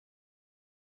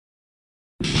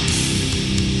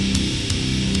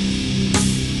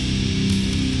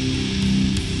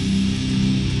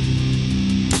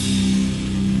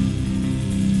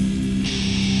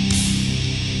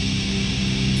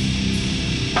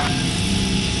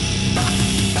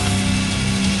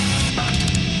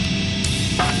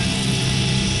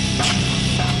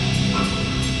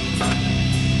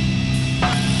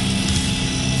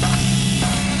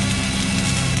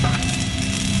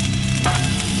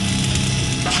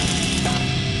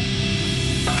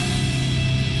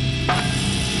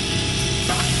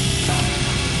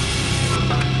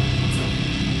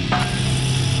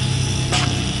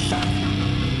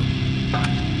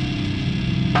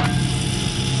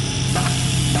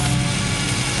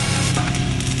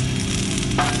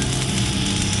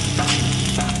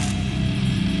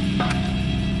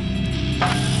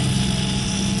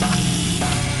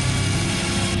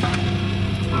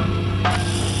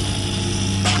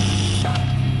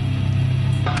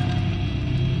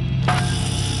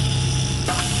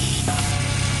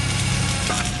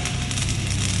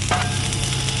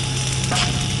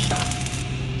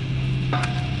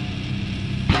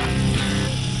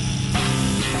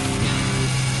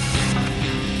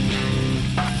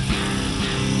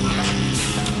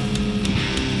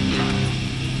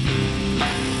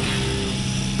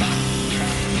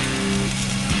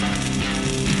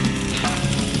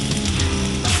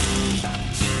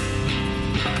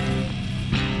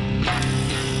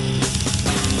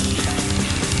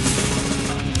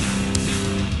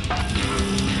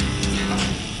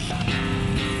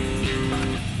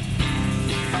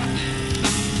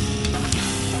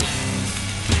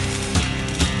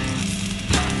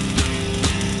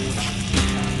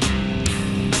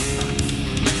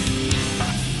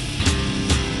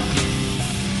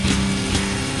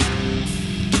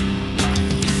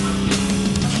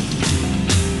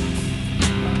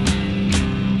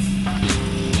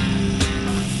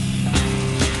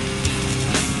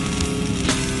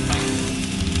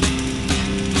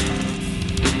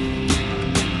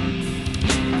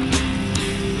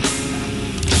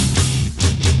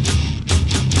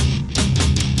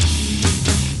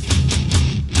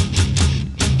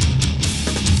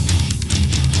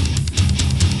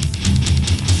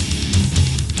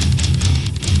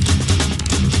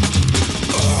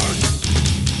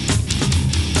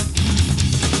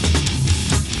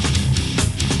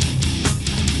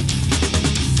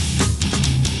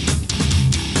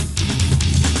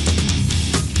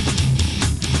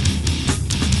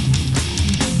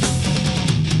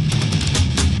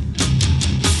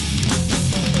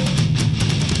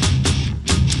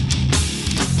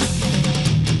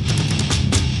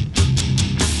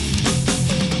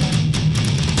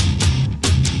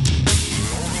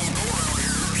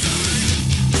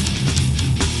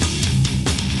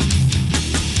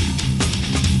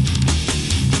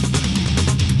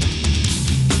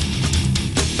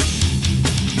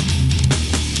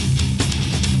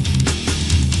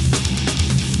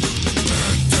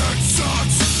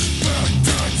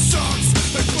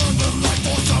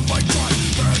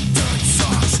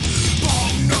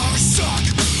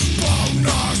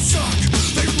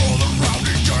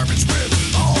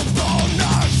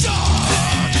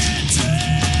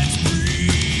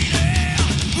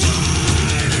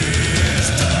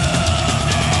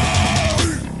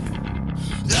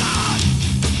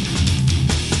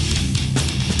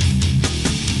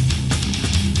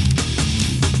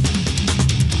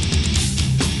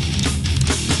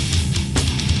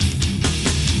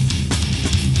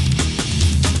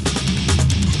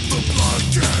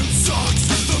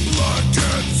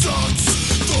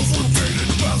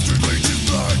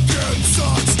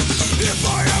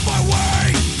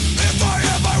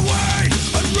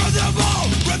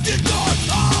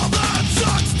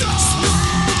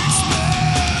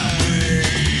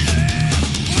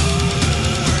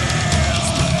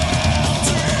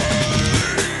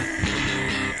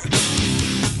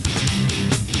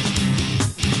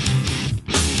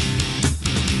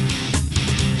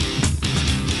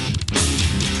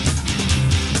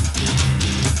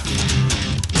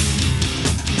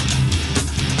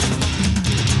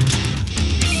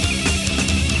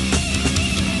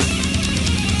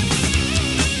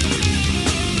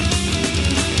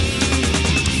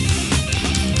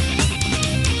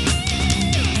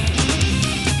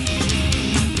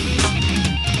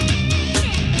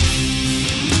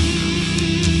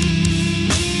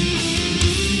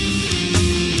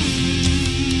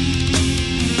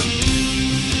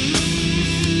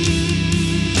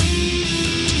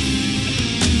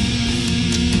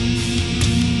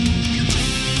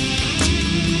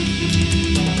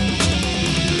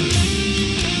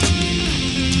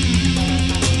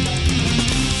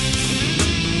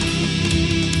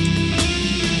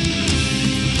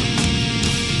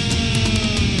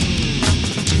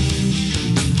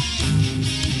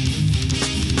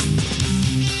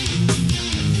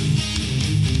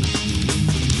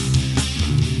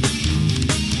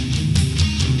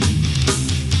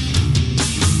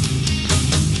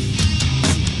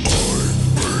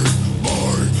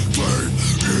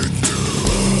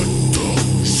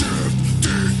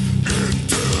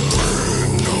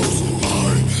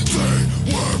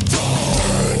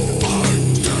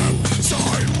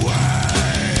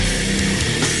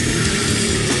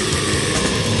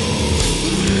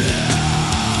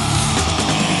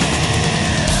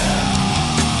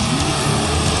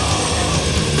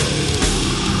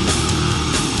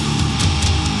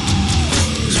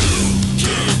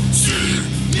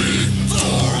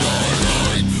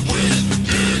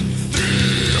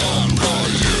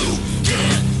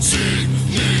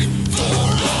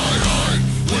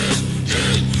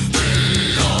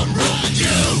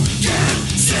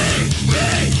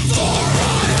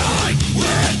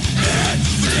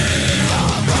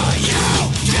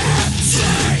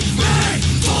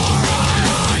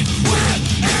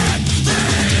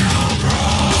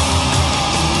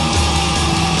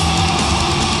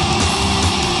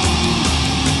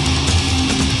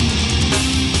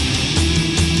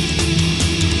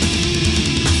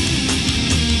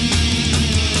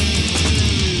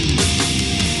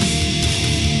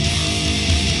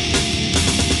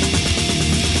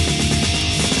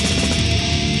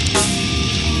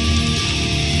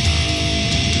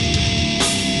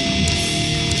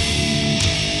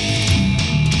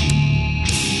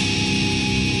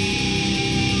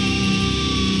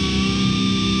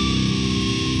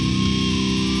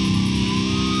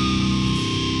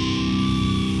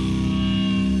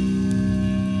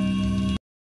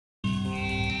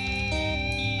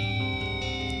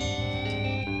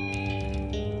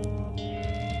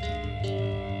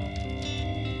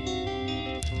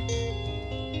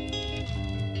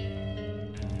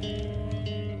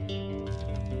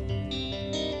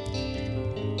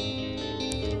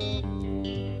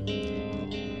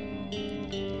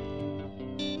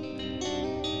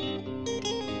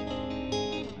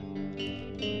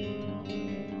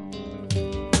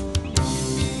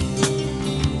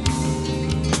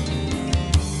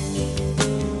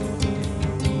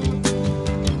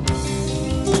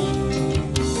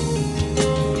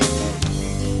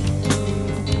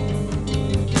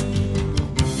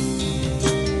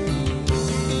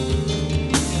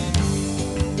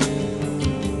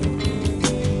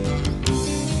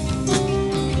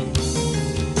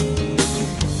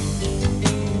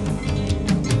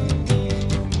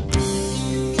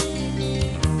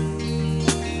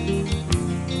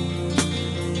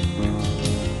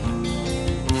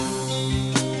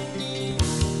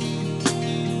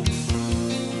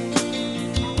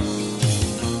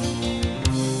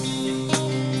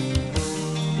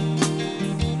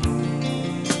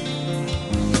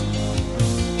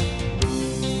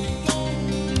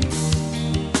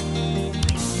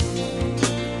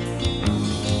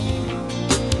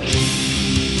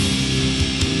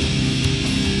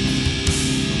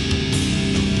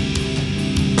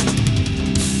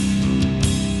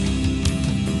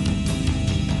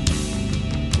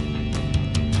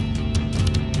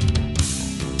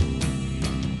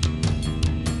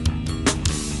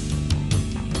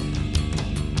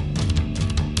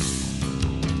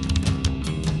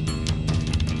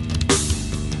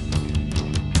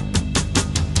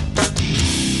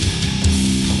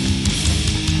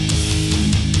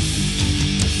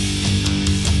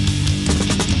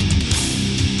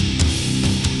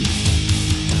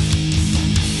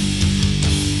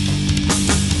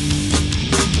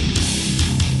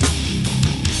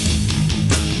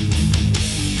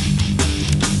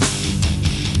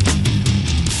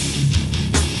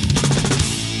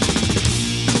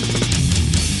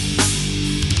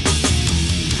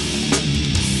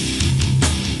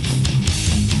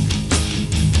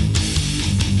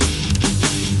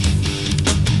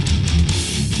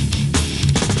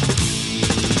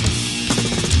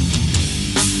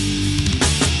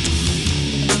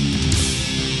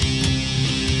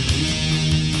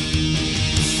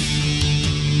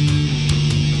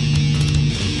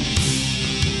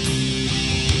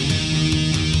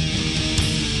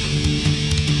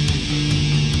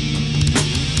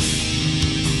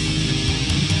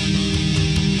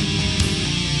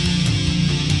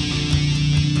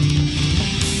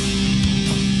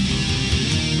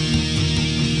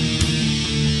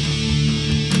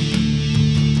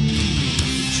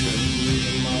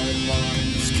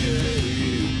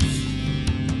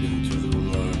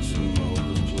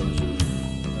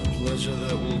pleasure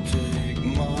that will take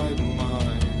my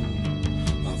mind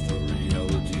off the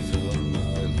realities of my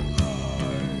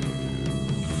life,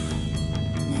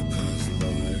 my past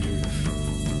life.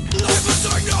 Life as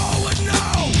I know it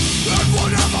now, and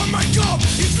whatever may come,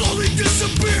 it slowly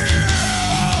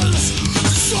disappears.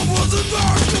 Somewhere in the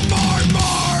back of my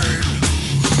mind,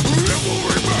 it will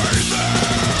remain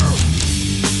there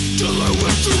till I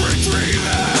wish to retrieve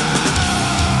it.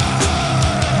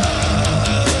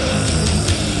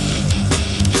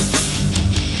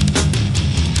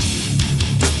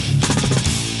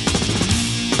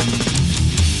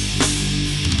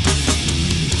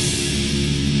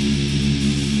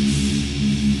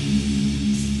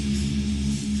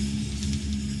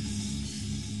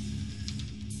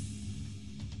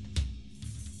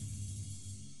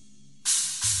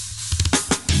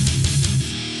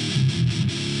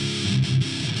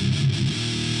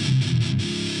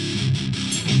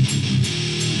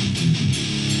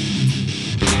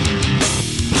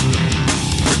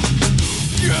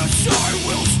 Yes, I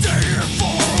will stay here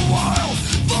for a while,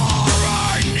 for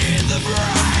I need the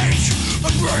break.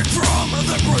 A break from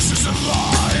the pressures of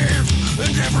life,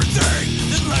 and everything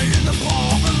that lay in the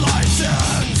palm of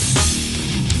license.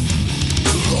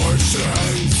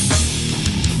 License.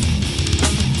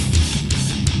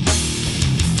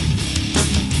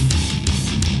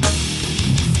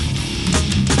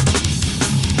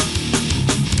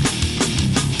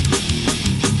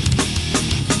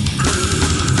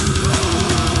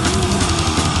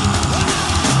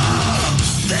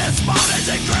 This moment's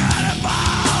incredible.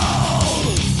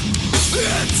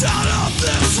 It's out of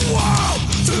this world.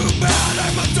 Too bad I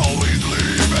must always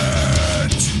leave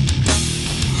it.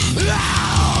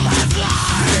 Oh, that's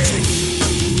life.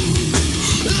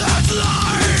 That's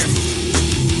life.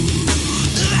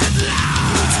 That's life.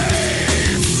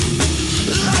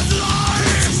 That's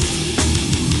life.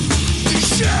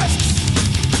 Shift.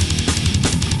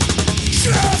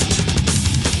 Shift.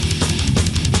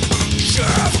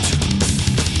 Shift.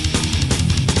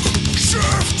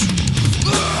 Shift!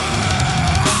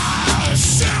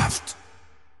 Shift!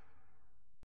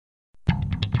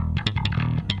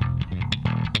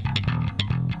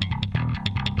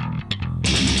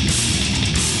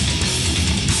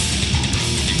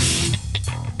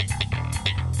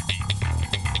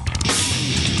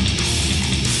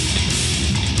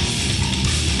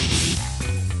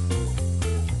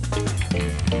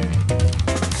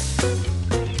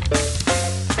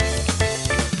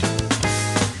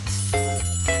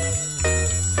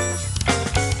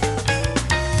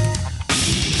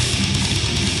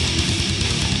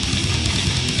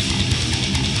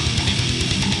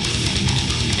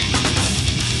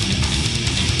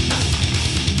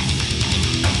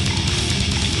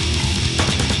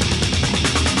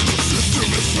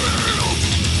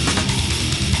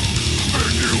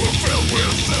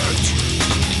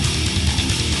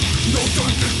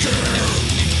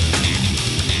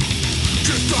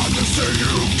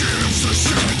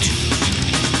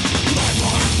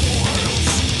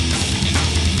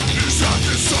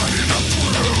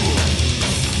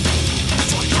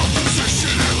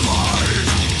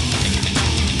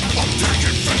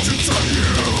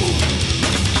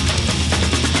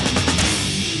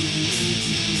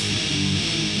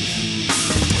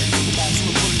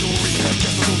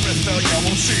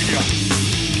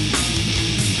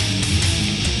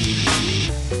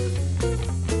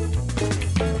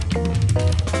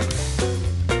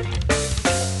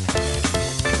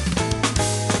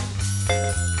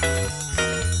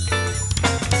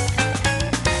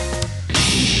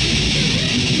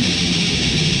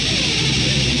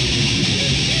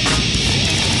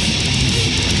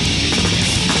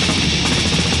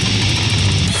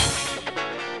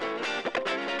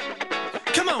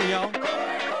 Come on, y'all.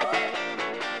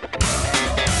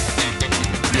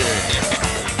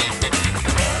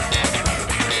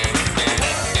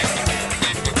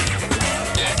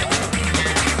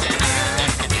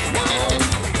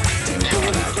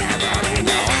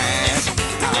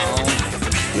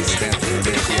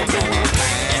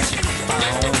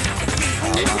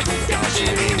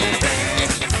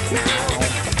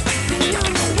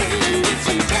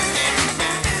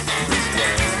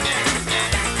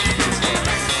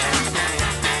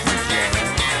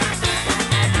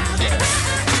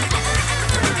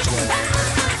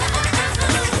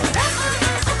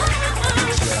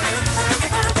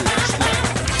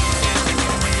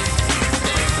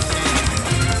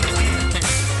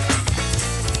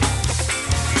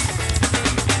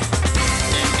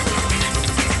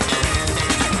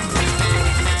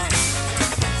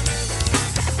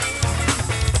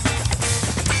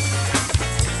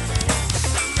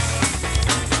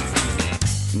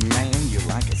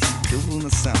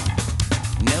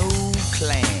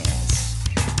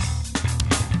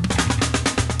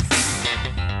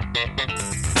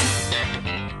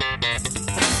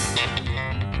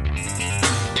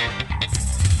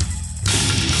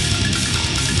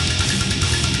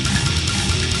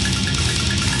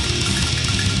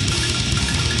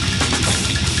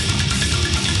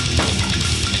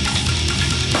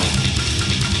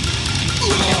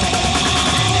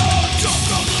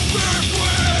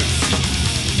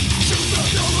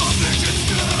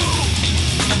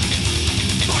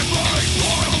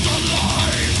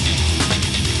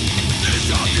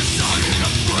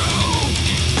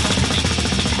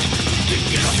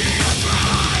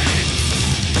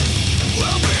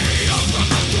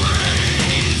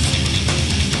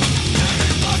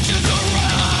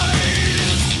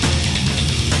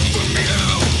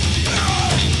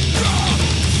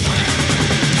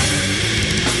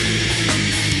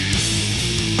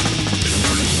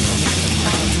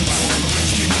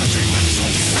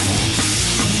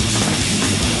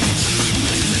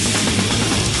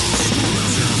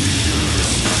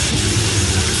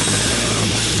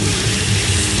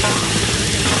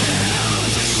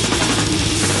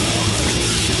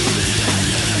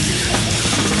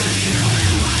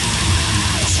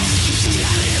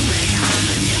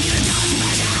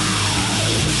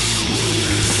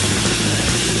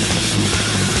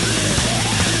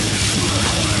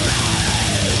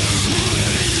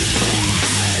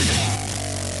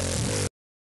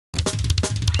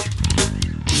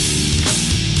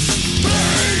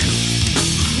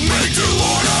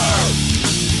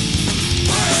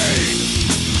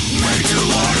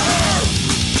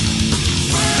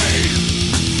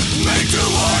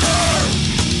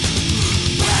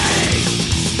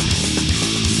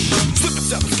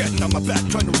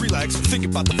 relax. Think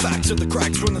about the facts of the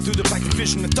cracks running through the back of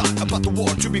vision and thought about the war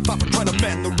to be fought for trying to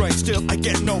mend the right. Still, I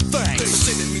get no thanks. They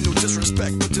say they mean no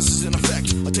disrespect, but this is in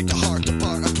effect. I take the heart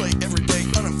apart, I play every day.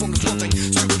 Uninformed is one thing,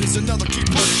 stupid is another. Keep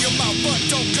running your mouth, but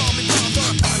don't call me father.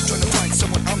 I'm trying to find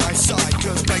someone on my side,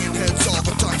 cause banging heads all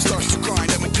the time starts to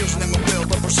grind. I'm a deals and I'm a will,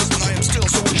 but persistent I am still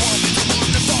so informed. Come on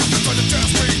and fuck, you're trying to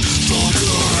test me. Don't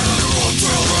do it, you're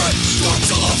until it. Not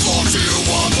till I fall to you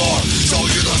one more. Show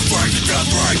you the strength and death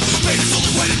ring. Pain is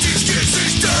only way to teach kids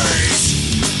these days.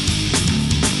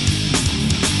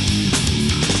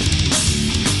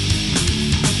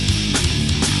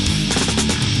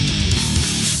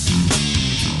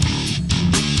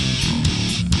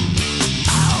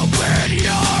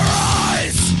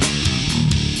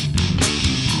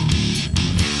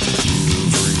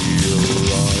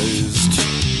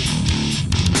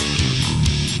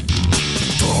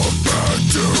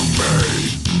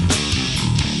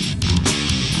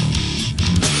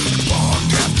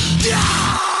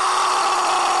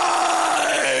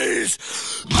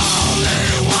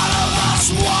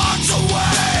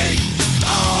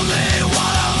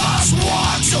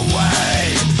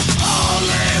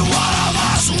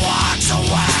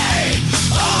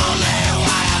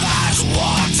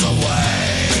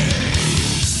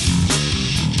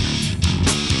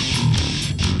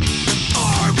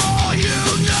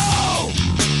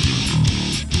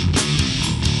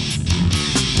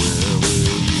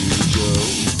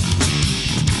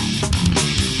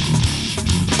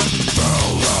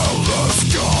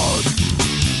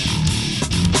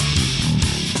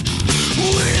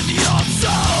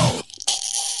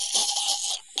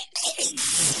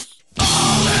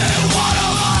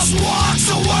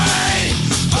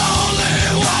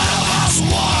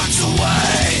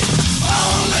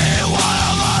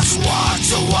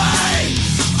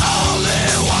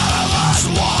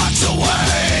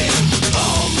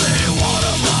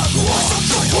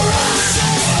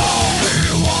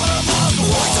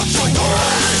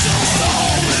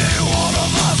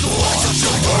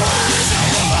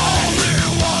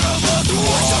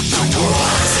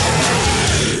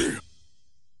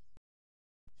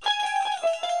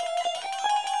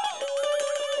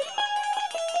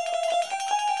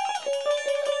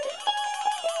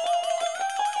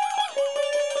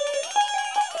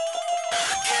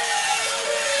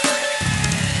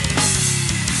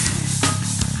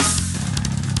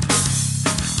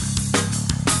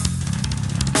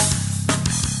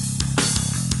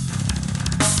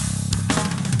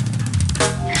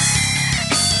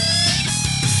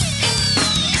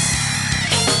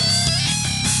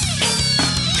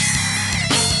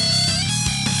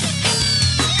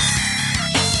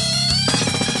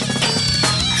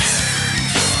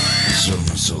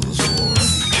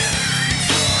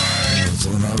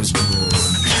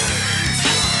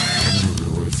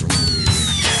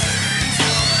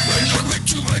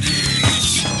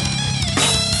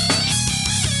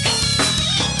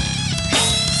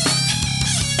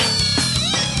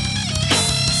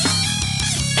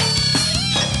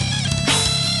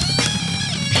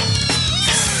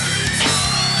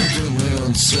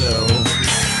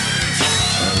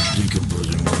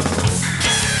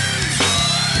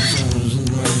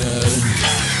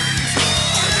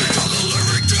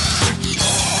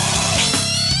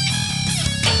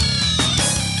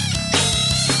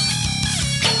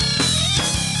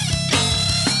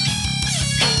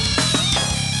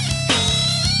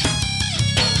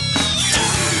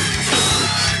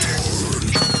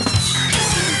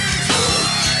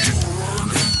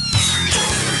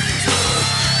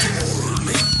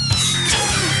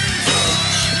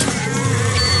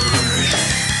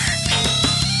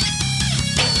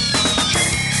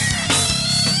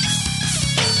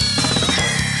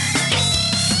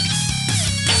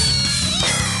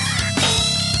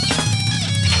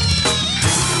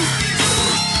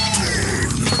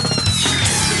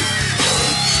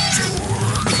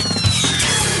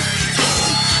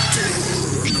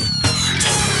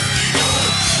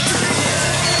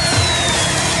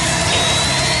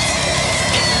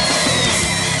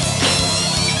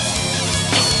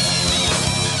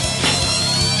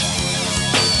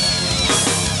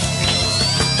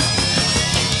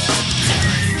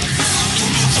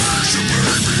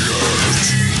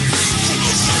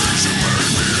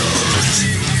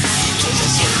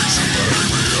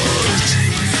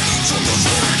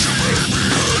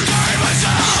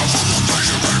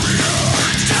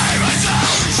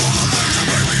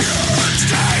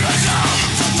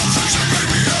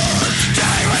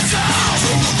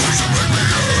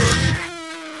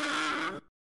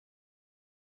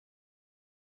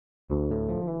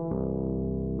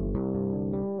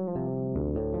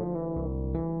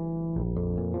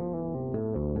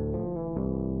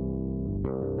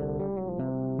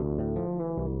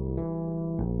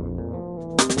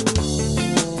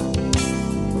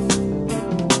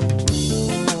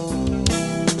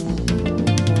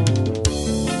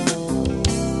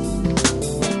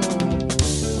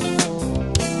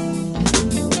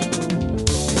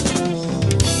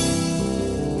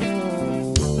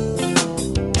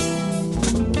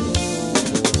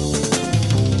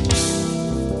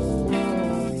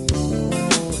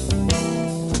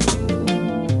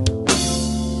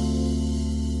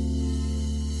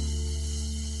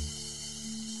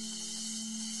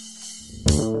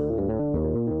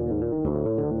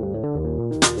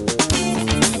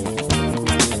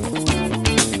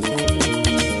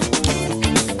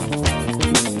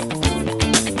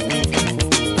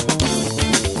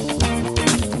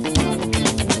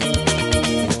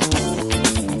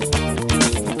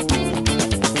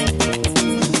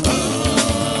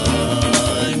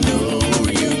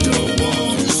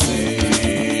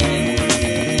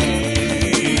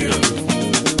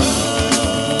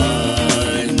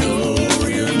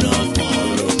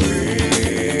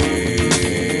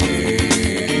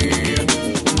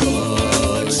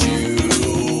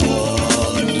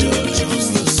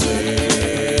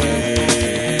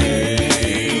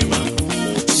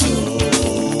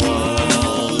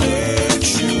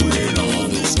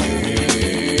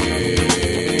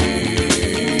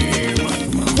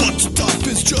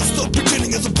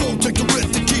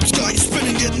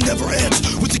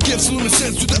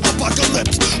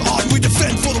 lips. On we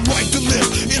defend for the right to live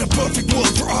in a perfect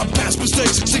world for our past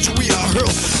mistakes. Extinction we are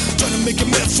hurled, trying to make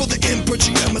amends for the imprint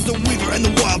she am as the weaver and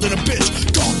the wild and a bitch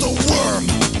called the worm.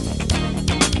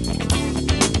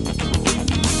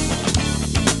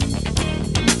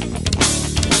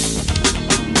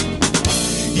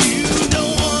 You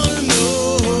don't wanna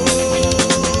know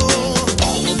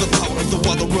all of the power of the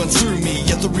wild that runs through me,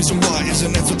 yet the reason why is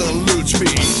an answer that eludes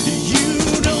me.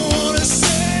 You don't wanna say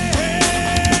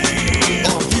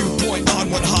our viewpoint on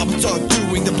what hobbits are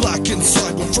doing, the black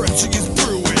inside what frenzy is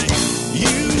brewing.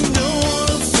 You don't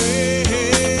wanna feel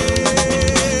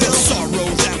the sorrow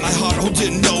that my heart holds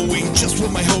in, knowing just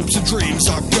where my hopes and dreams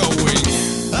are going.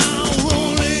 I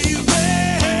won't let you be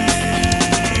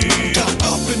caught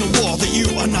up in a war that you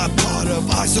are not part of.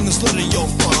 I send this letter to your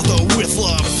father with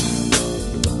love.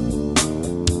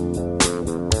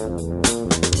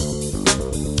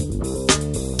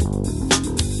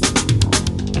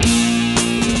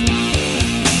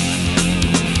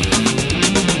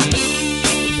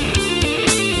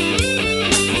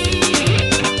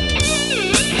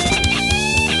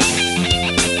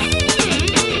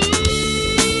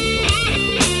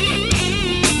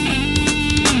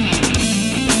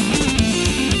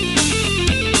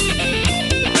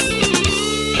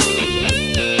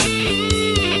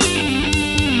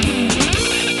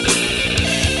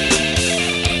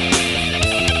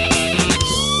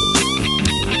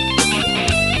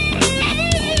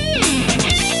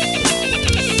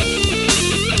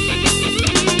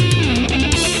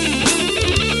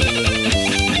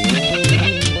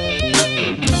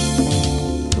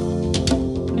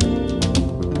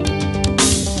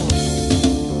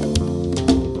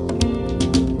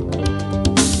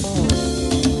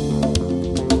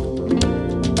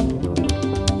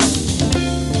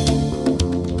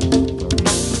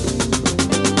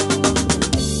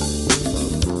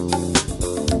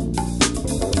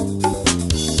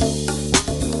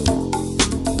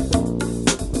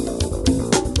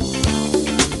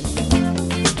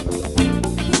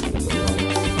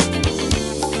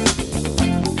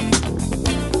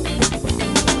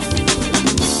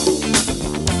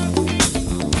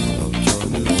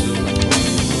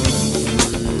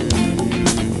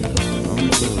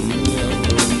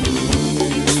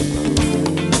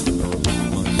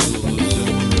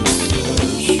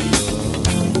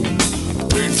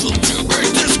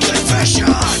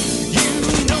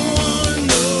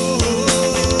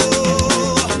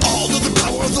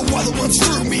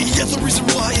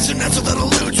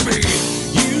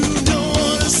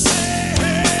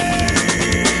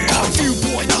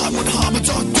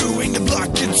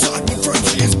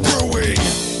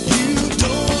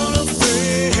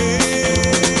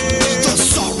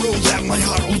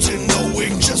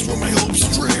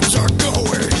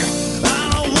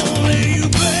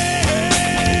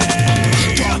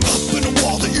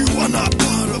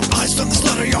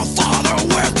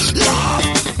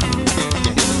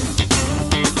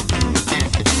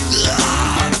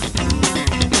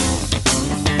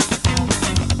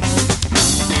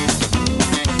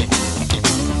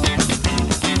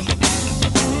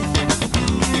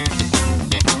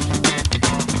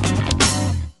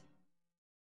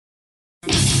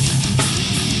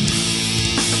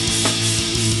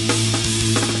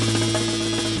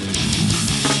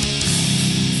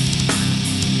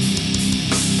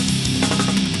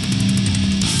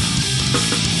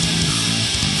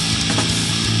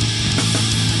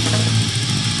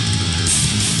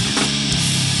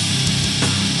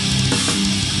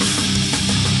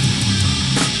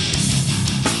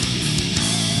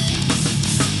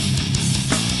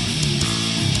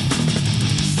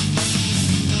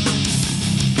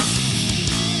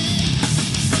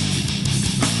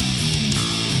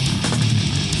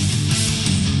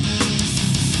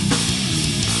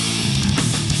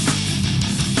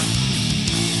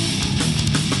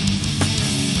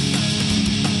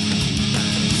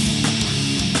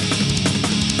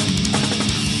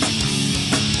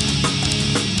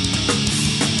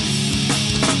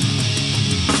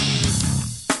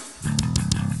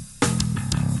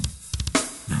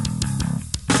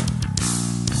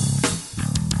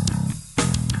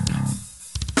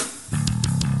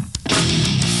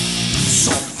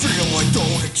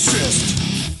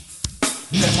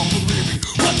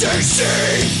 they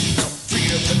say. Don't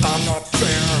fear that I'm not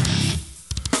fair.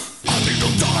 I leave no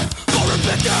time for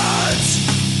repentance.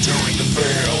 Doing the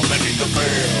veil, mending the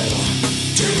veil.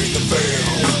 Doing the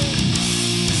veil.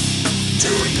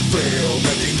 Doing the veil,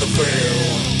 mending the veil.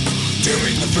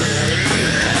 Doing the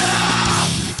veil.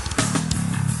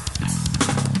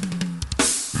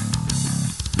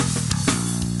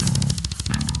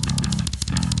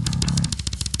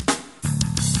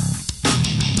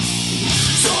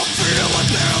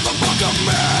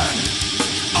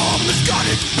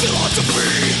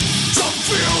 philosophy. Some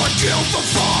feel I kill for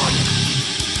fun.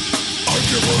 I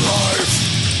give a life,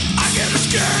 I can't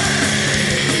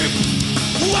escape.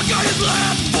 What God is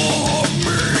left for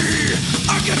me?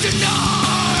 I can't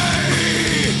deny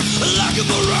lack of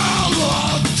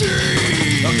morality.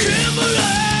 I can't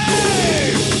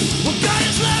believe what God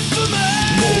is left for me.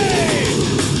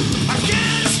 I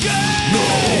can't escape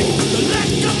the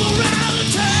lack of morality.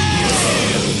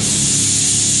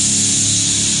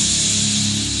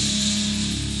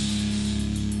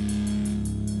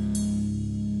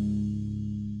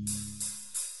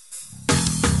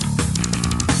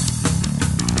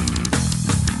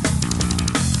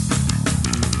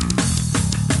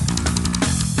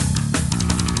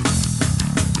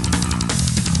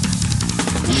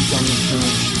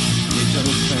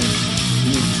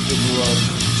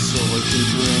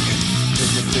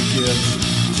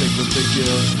 Take what they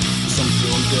give, some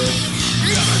feel dead.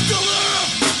 You got to live,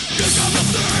 you got to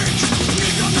think, you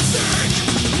got to think,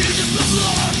 you just the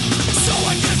blood, so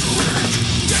I can drink.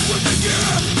 Take what they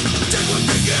give, take what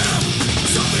they give,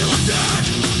 some feel dead,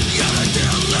 yeah they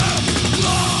can't live.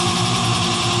 No,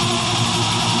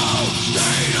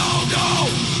 they don't know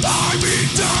I'm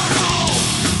eternal.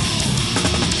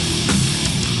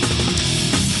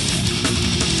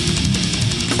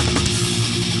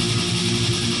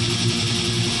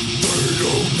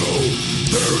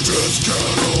 They're just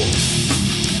cattle.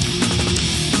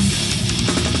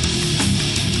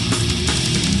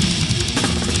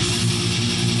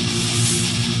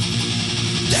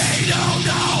 They don't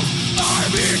know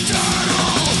I'm eternal.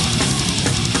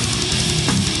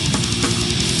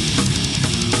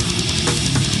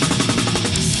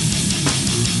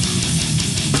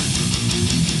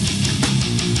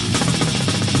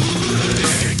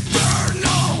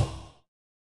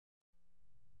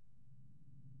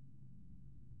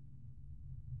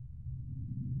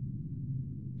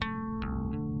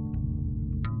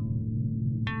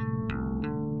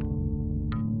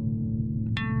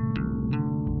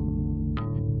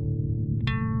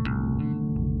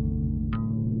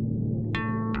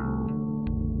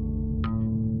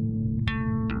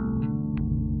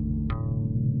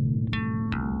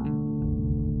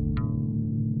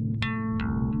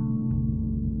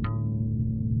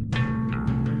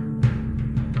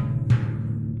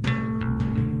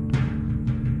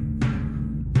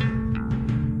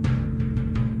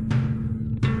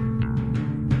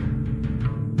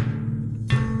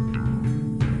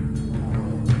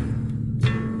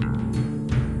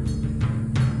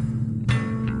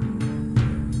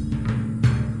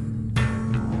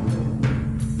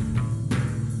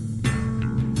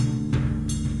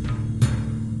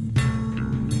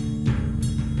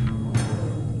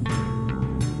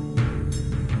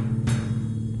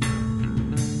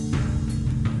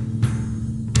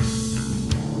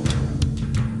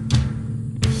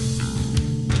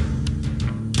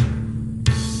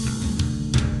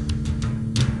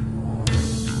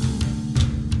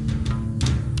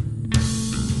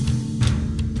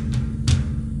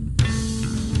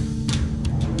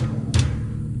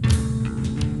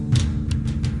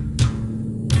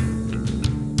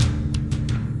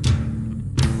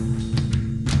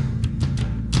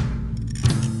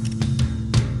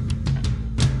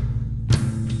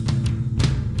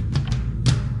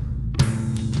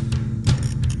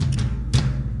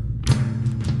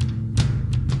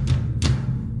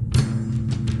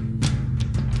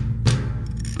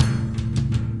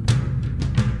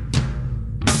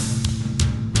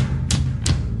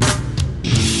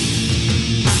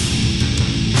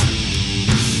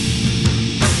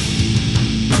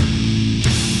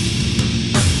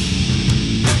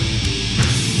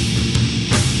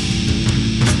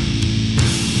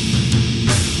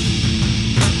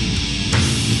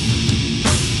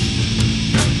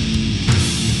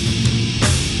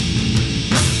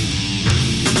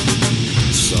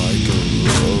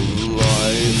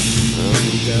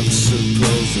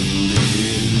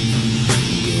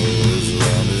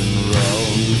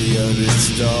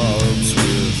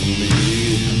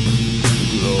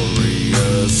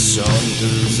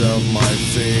 Of my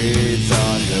faith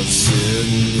I have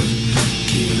sinned.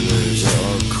 Killers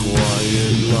are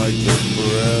quiet like the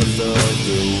breath of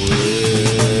the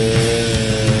wind.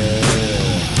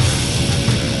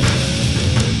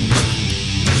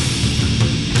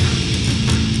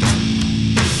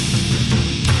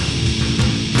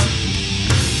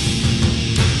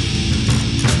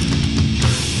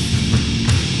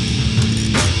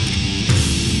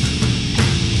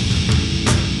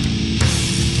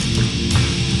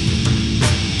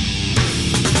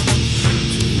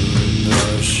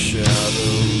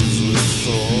 Shadows with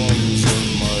thorns of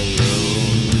my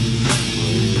own.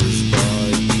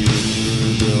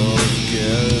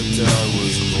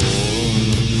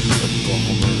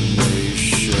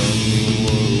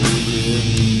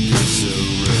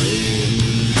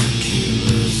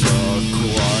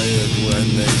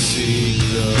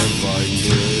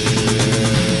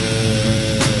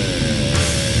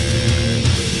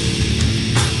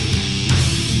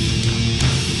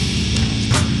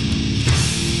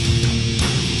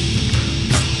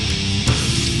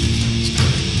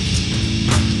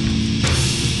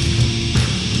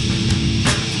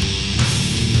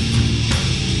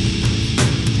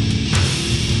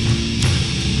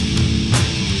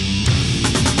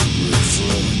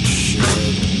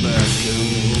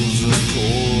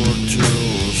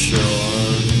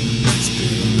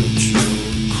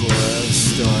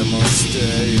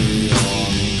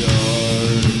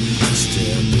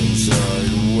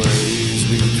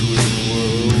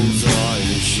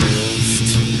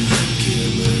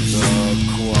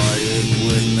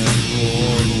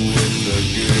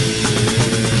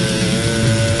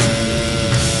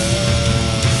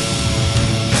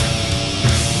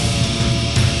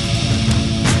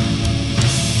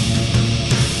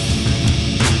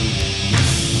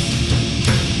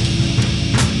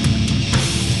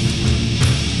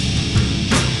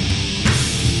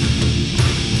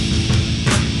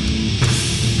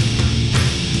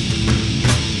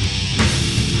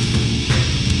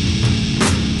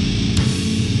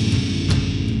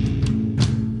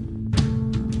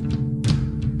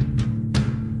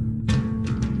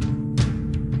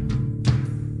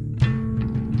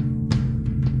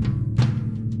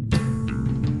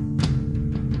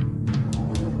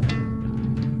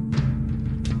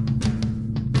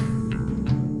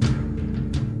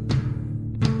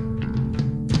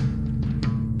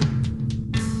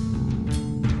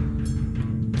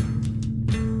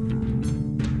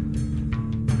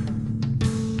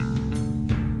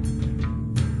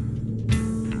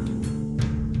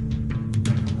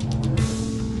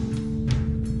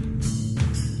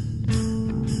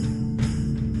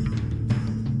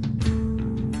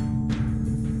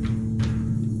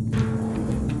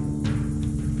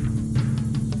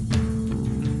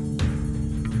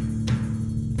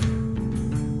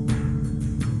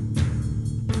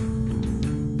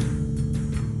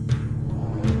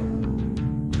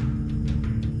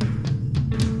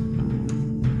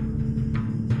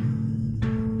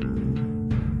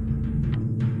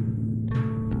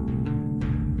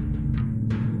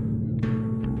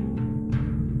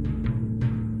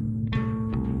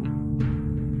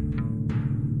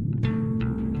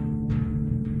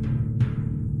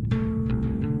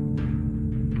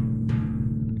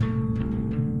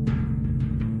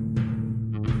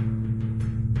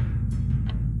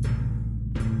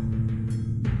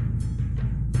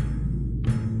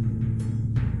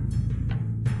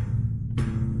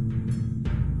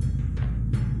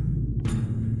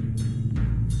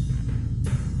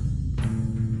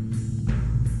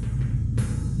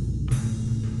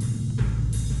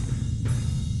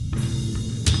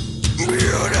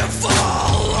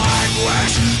 Beautiful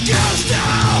language used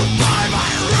out by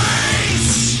my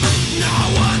race. No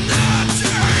one that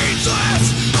hates it.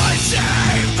 I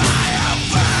save my own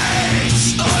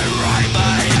face. I write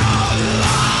my own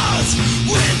laws.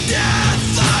 With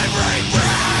death I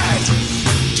regret.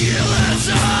 Killers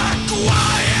are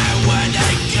quiet when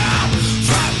they come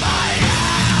from my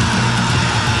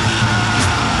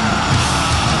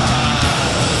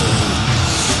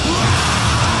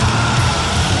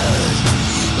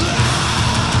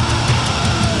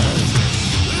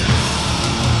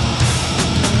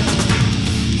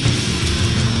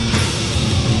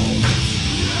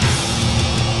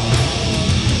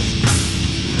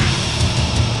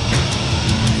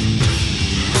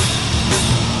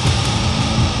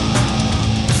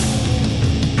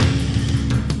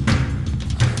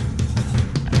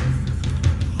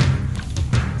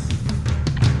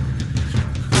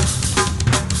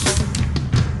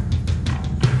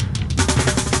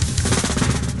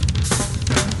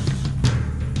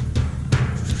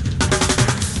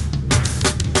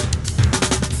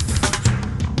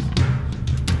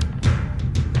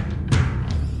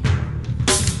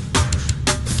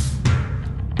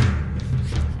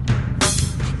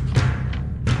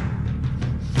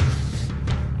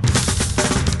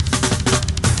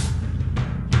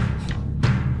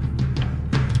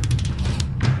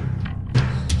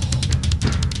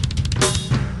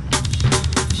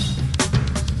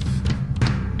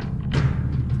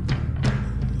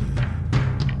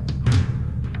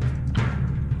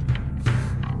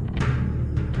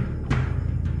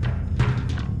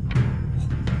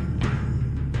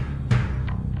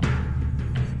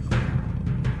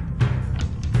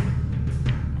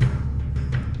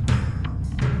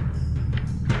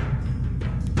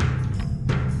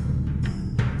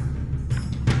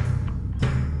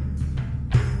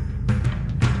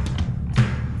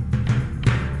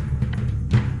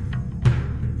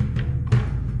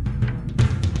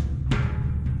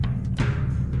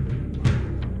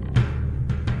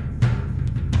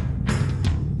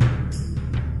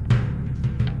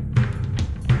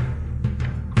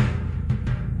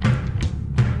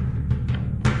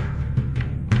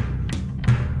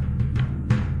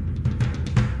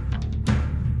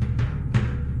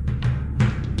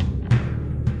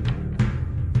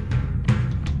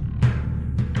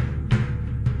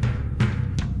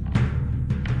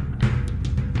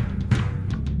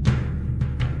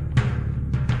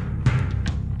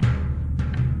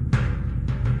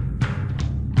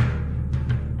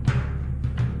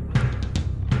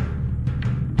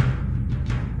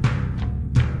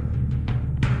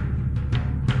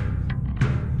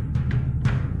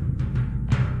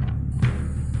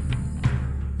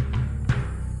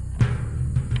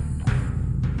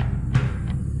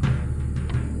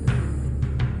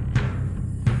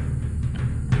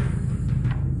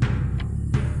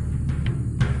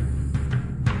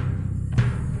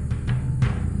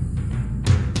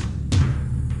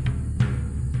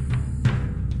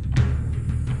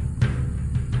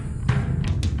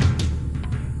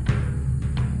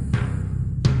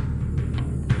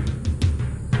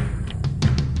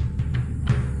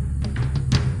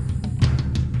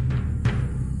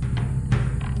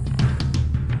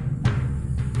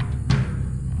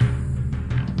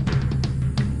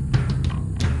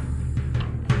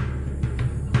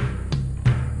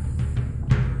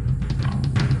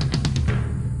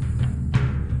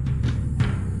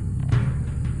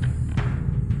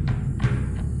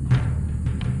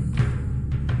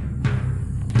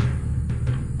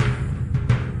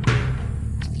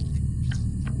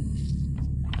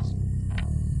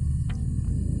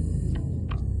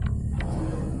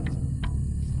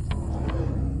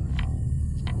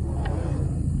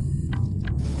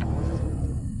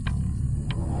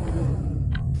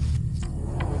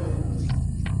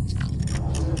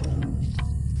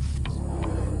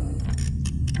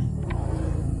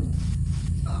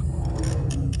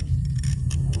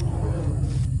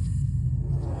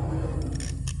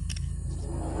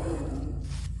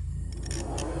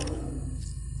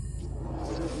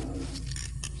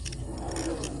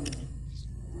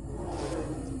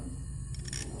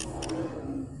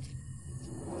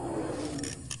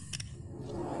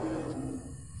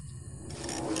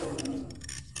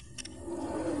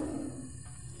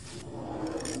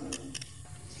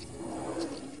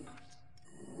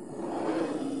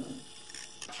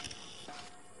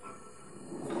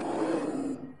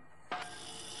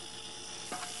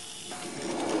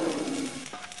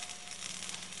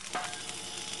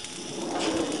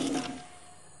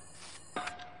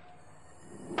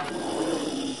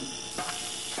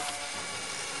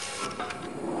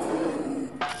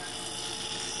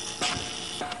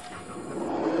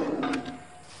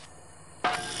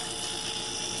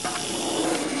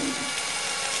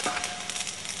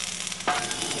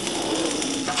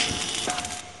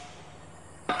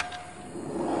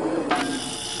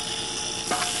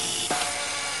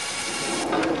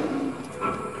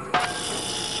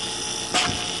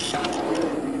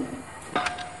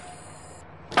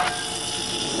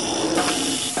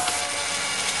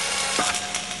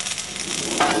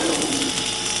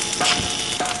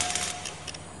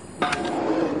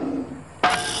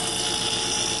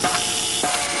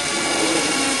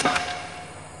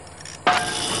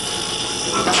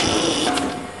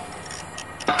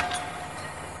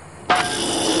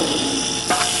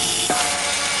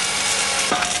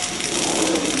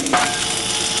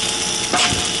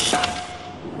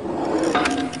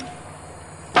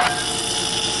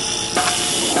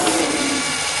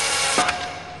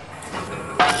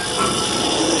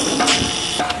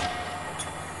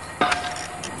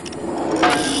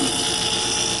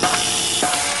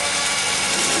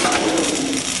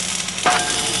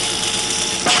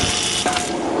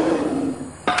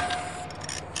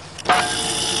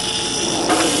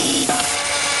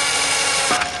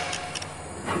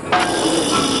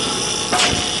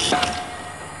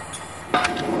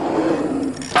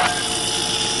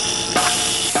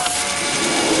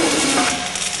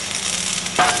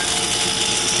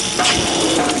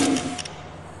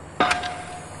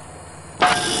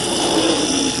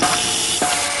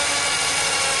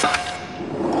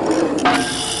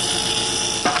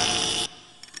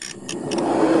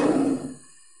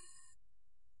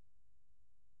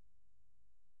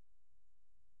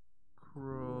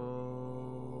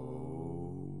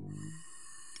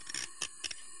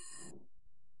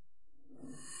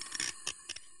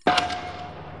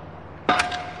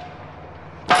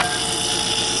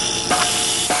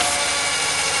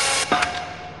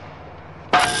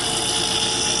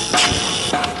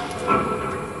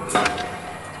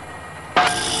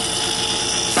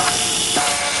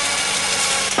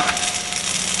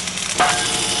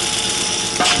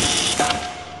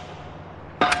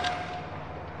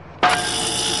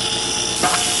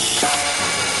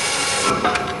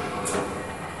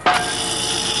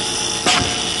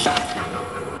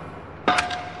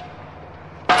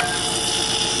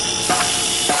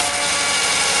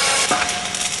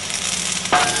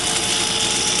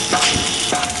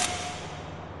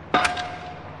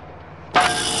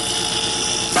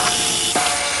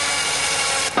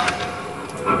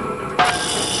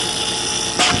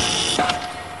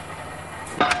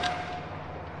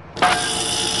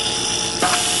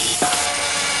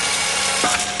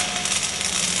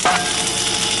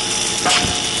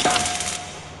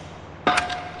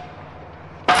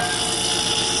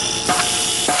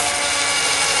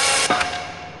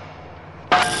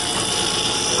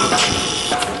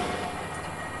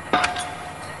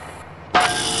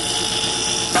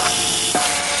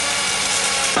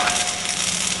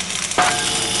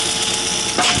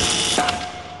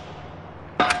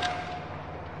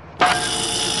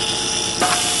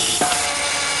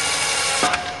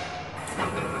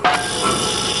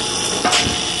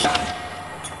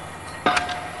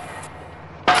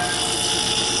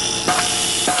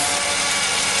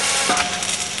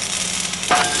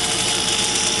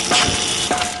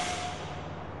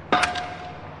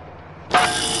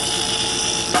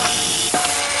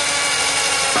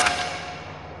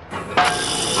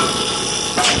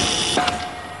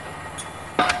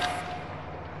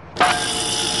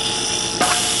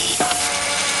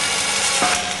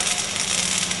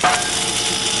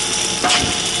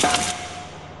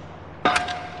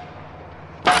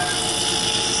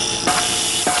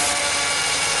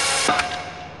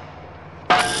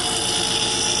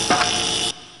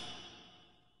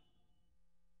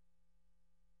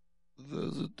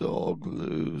There's a dog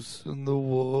loose in the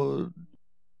wood.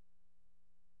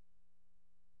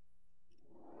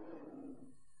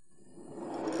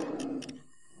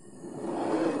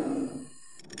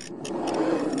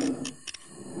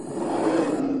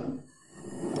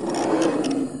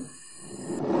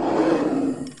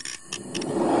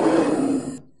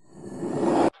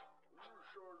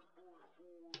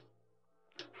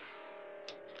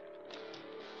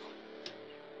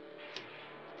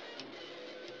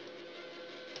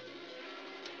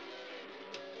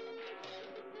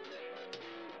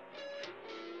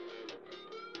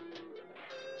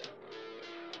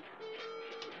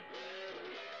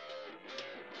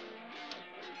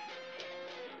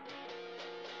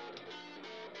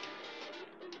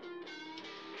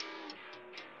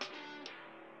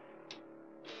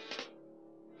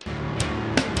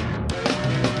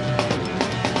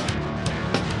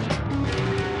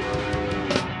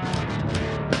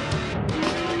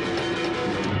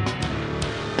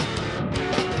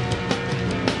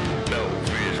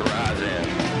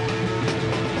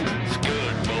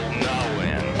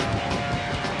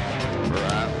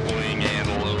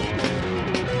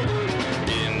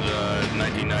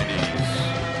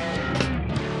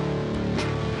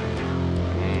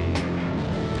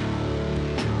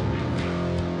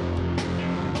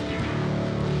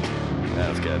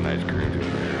 nice groove to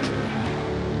it.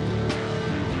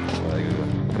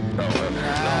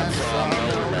 Not some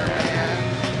older man.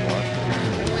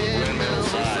 Windmill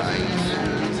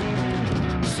sizes.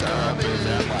 Stop is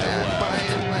at my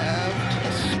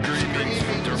left. Screaming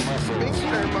sphincter muscles.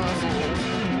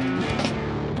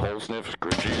 Pole sniff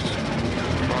scritchies.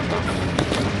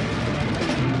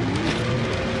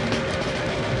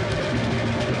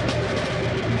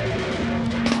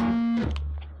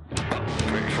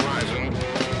 Twix rising.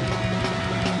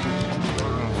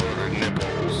 Inverted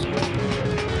nipples.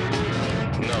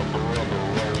 Number of the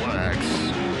Rolex.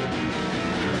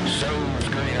 Shows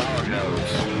green hog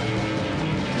nose.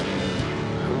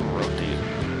 Who wrote these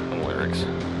lyrics?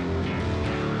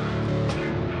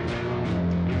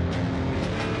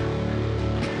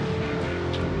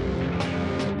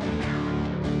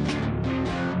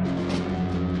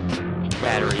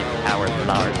 Battery powered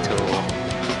flower tool.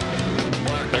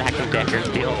 Black and Decker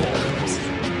dildos.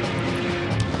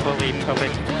 Fully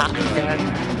perfect pop gun.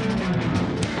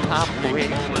 Pop wig.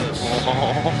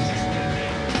 Oh.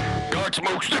 God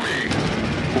smokes to me.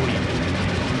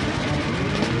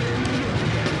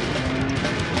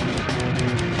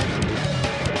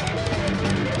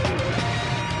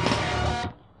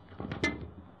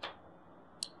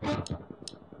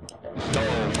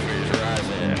 Dogfish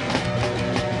rising.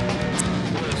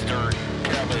 Western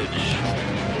cabbage.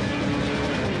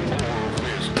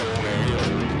 Oilfish toenail.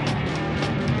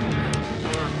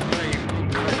 Bird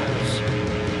grape crackers.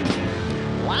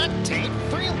 Lactate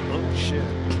free. Oh shit.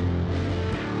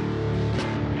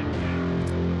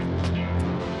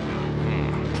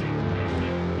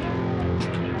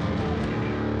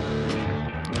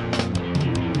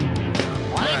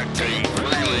 Lactate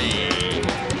freely.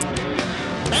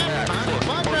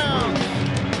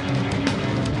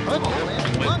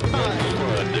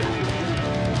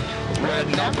 Red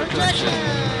nut protection.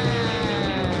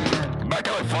 Back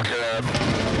on fuck it up.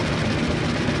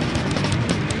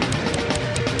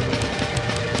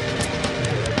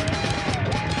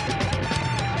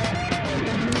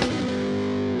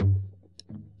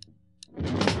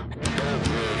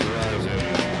 Dogfish rising.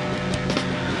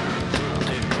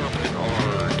 Tilted carpet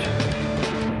art.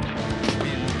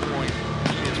 Pinpoint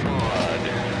his mod.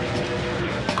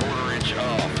 Quarter inch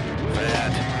off.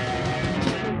 Fat.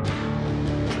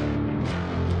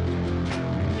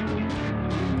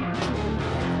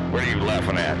 What are you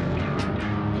laughing at?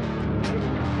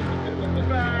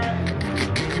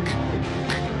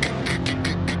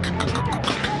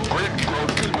 Grit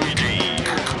growth squeegee.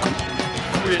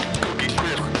 Grit cookie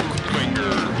crisp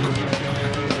finger.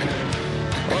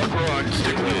 Rock rod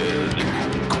stick lid.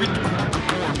 Grit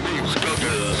corn beef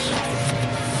scotus.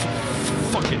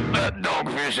 Fucking that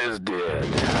dogfish is dead.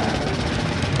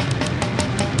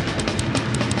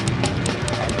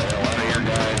 I'm the hell out of here,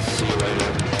 guys. See you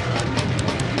later.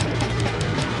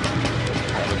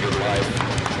 Have a good life.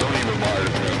 Don't even bother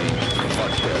to pay me.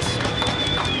 Fuck this.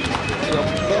 It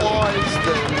applies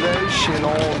the lotion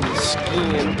on the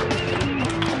skin.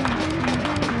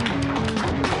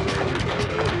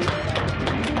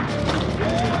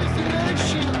 Applies the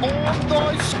lotion on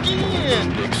the skin.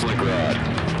 Big slick rod.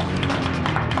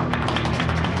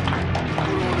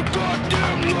 We're on a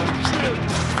goddamn love trip.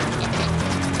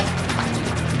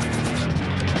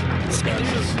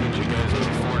 Guys, you guys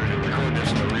look forward to recording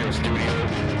this in the real studio.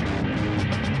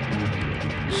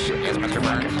 Shit, Yes, Mr.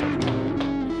 Burns.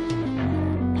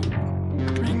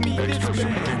 extra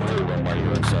support run by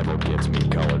your several gets me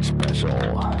college special.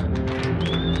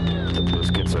 The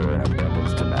biscuits are in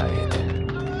abundance tonight.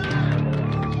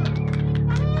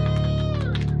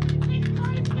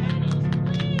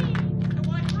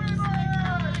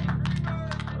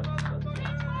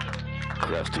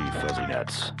 Crusty fuzzy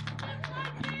nuts.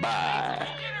 Bye.